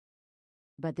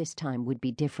But this time would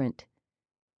be different.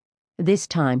 This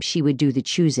time she would do the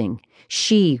choosing.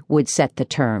 She would set the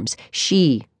terms.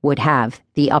 She would have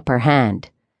the upper hand.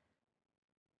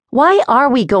 "Why are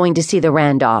we going to see the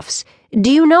Randolphs? Do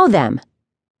you know them?"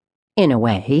 "In a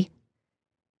way."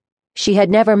 She had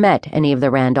never met any of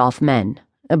the Randolph men,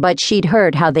 but she'd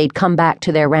heard how they'd come back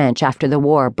to their ranch after the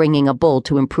war bringing a bull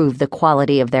to improve the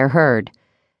quality of their herd,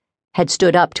 had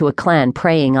stood up to a clan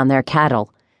preying on their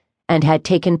cattle, and had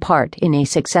taken part in a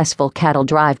successful cattle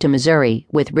drive to Missouri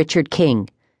with Richard King,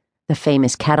 the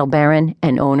famous cattle baron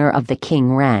and owner of the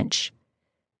King Ranch.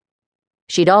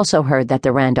 She'd also heard that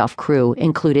the Randolph crew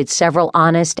included several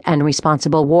honest and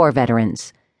responsible war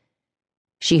veterans.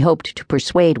 She hoped to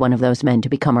persuade one of those men to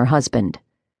become her husband.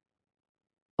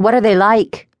 "What are they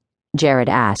like?" Jared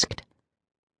asked.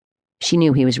 She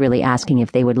knew he was really asking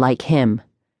if they would like him.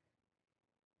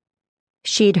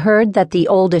 She'd heard that the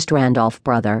oldest Randolph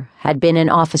brother had been an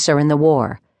officer in the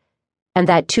war, and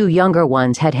that two younger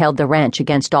ones had held the ranch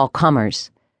against all comers.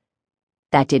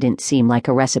 That didn't seem like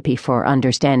a recipe for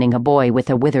understanding a boy with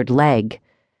a withered leg.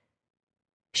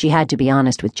 She had to be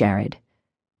honest with Jared.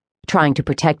 Trying to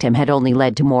protect him had only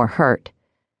led to more hurt.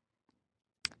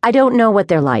 "I don't know what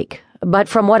they're like, but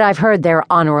from what I've heard, they're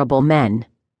honorable men."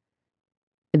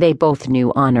 They both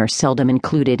knew honor seldom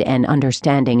included an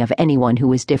understanding of anyone who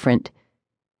was different.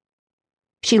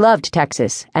 She loved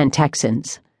Texas and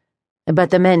Texans, but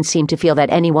the men seemed to feel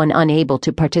that anyone unable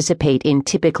to participate in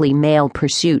typically male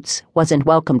pursuits wasn't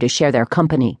welcome to share their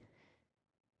company.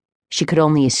 She could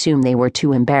only assume they were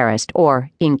too embarrassed or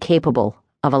incapable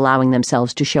of allowing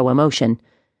themselves to show emotion.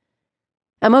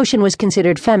 Emotion was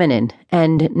considered feminine,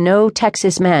 and no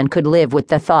Texas man could live with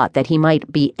the thought that he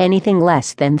might be anything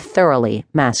less than thoroughly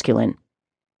masculine.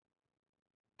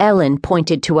 Ellen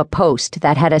pointed to a post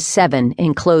that had a 7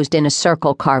 enclosed in a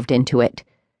circle carved into it.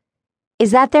 "Is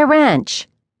that their ranch?"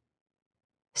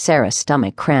 Sarah's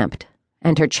stomach cramped,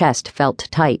 and her chest felt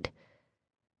tight.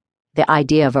 The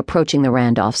idea of approaching the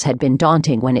Randolphs had been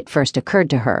daunting when it first occurred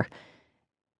to her.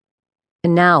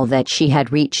 Now that she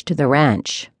had reached the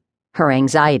ranch, her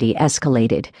anxiety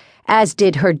escalated, as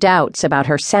did her doubts about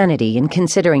her sanity in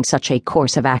considering such a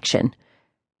course of action.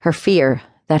 Her fear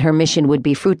that her mission would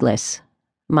be fruitless,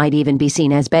 might even be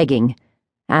seen as begging,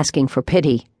 asking for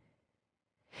pity.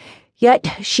 Yet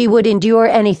she would endure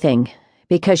anything,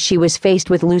 because she was faced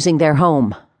with losing their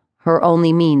home, her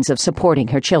only means of supporting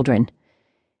her children.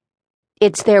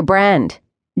 "It's their brand,"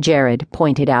 Jared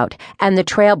pointed out, "and the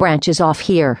trail branches off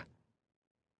here."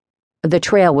 The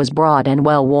trail was broad and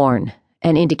well worn,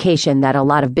 an indication that a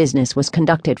lot of business was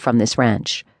conducted from this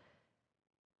ranch.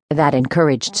 That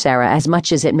encouraged Sarah as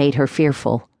much as it made her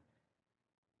fearful.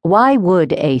 Why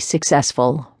would a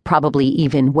successful, probably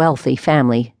even wealthy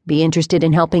family be interested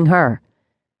in helping her?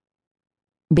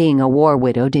 Being a war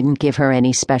widow didn't give her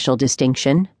any special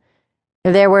distinction.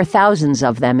 There were thousands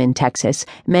of them in Texas,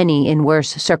 many in worse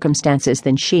circumstances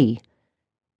than she.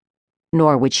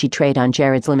 Nor would she trade on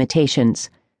Jared's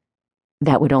limitations.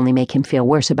 That would only make him feel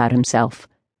worse about himself.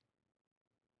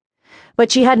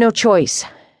 But she had no choice.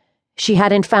 She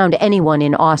hadn't found anyone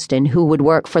in Austin who would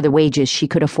work for the wages she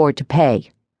could afford to pay.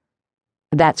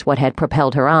 That's what had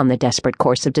propelled her on the desperate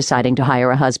course of deciding to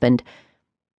hire a husband.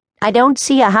 "I don't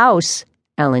see a house,"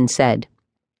 Ellen said.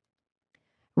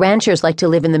 "Ranchers like to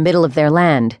live in the middle of their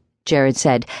land," Jared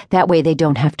said. "That way they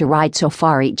don't have to ride so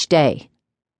far each day."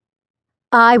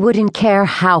 "I wouldn't care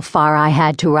how far I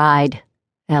had to ride,"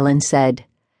 Ellen said.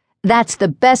 "That's the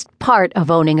best part of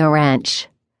owning a ranch."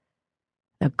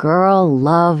 The girl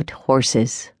loved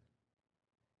horses.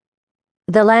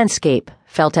 The landscape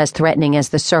felt as threatening as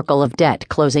the circle of debt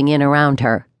closing in around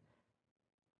her.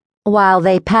 While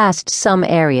they passed some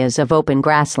areas of open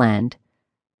grassland,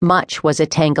 much was a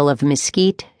tangle of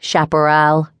mesquite,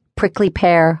 chaparral, prickly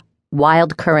pear,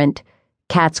 wild currant,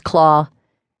 cat's claw,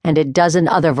 and a dozen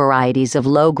other varieties of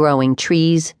low-growing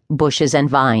trees, bushes, and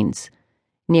vines,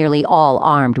 nearly all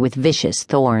armed with vicious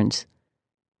thorns.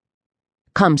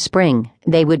 Come spring,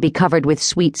 they would be covered with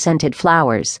sweet-scented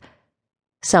flowers.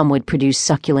 Some would produce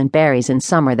succulent berries in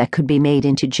summer that could be made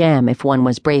into jam if one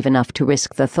was brave enough to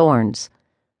risk the thorns.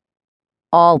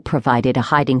 All provided a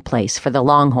hiding place for the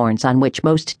longhorns on which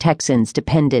most Texans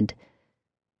depended.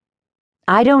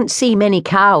 "I don't see many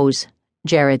cows,"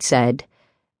 Jared said.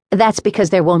 "That's because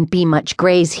there won't be much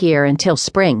graze here until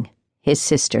spring," his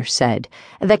sister said.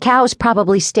 "The cows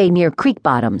probably stay near creek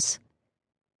bottoms."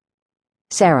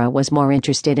 Sarah was more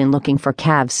interested in looking for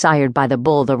calves sired by the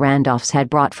bull the Randolphs had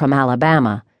brought from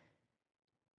Alabama.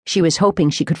 She was hoping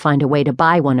she could find a way to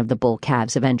buy one of the bull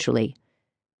calves eventually.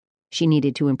 She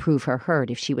needed to improve her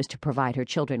herd if she was to provide her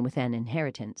children with an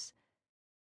inheritance.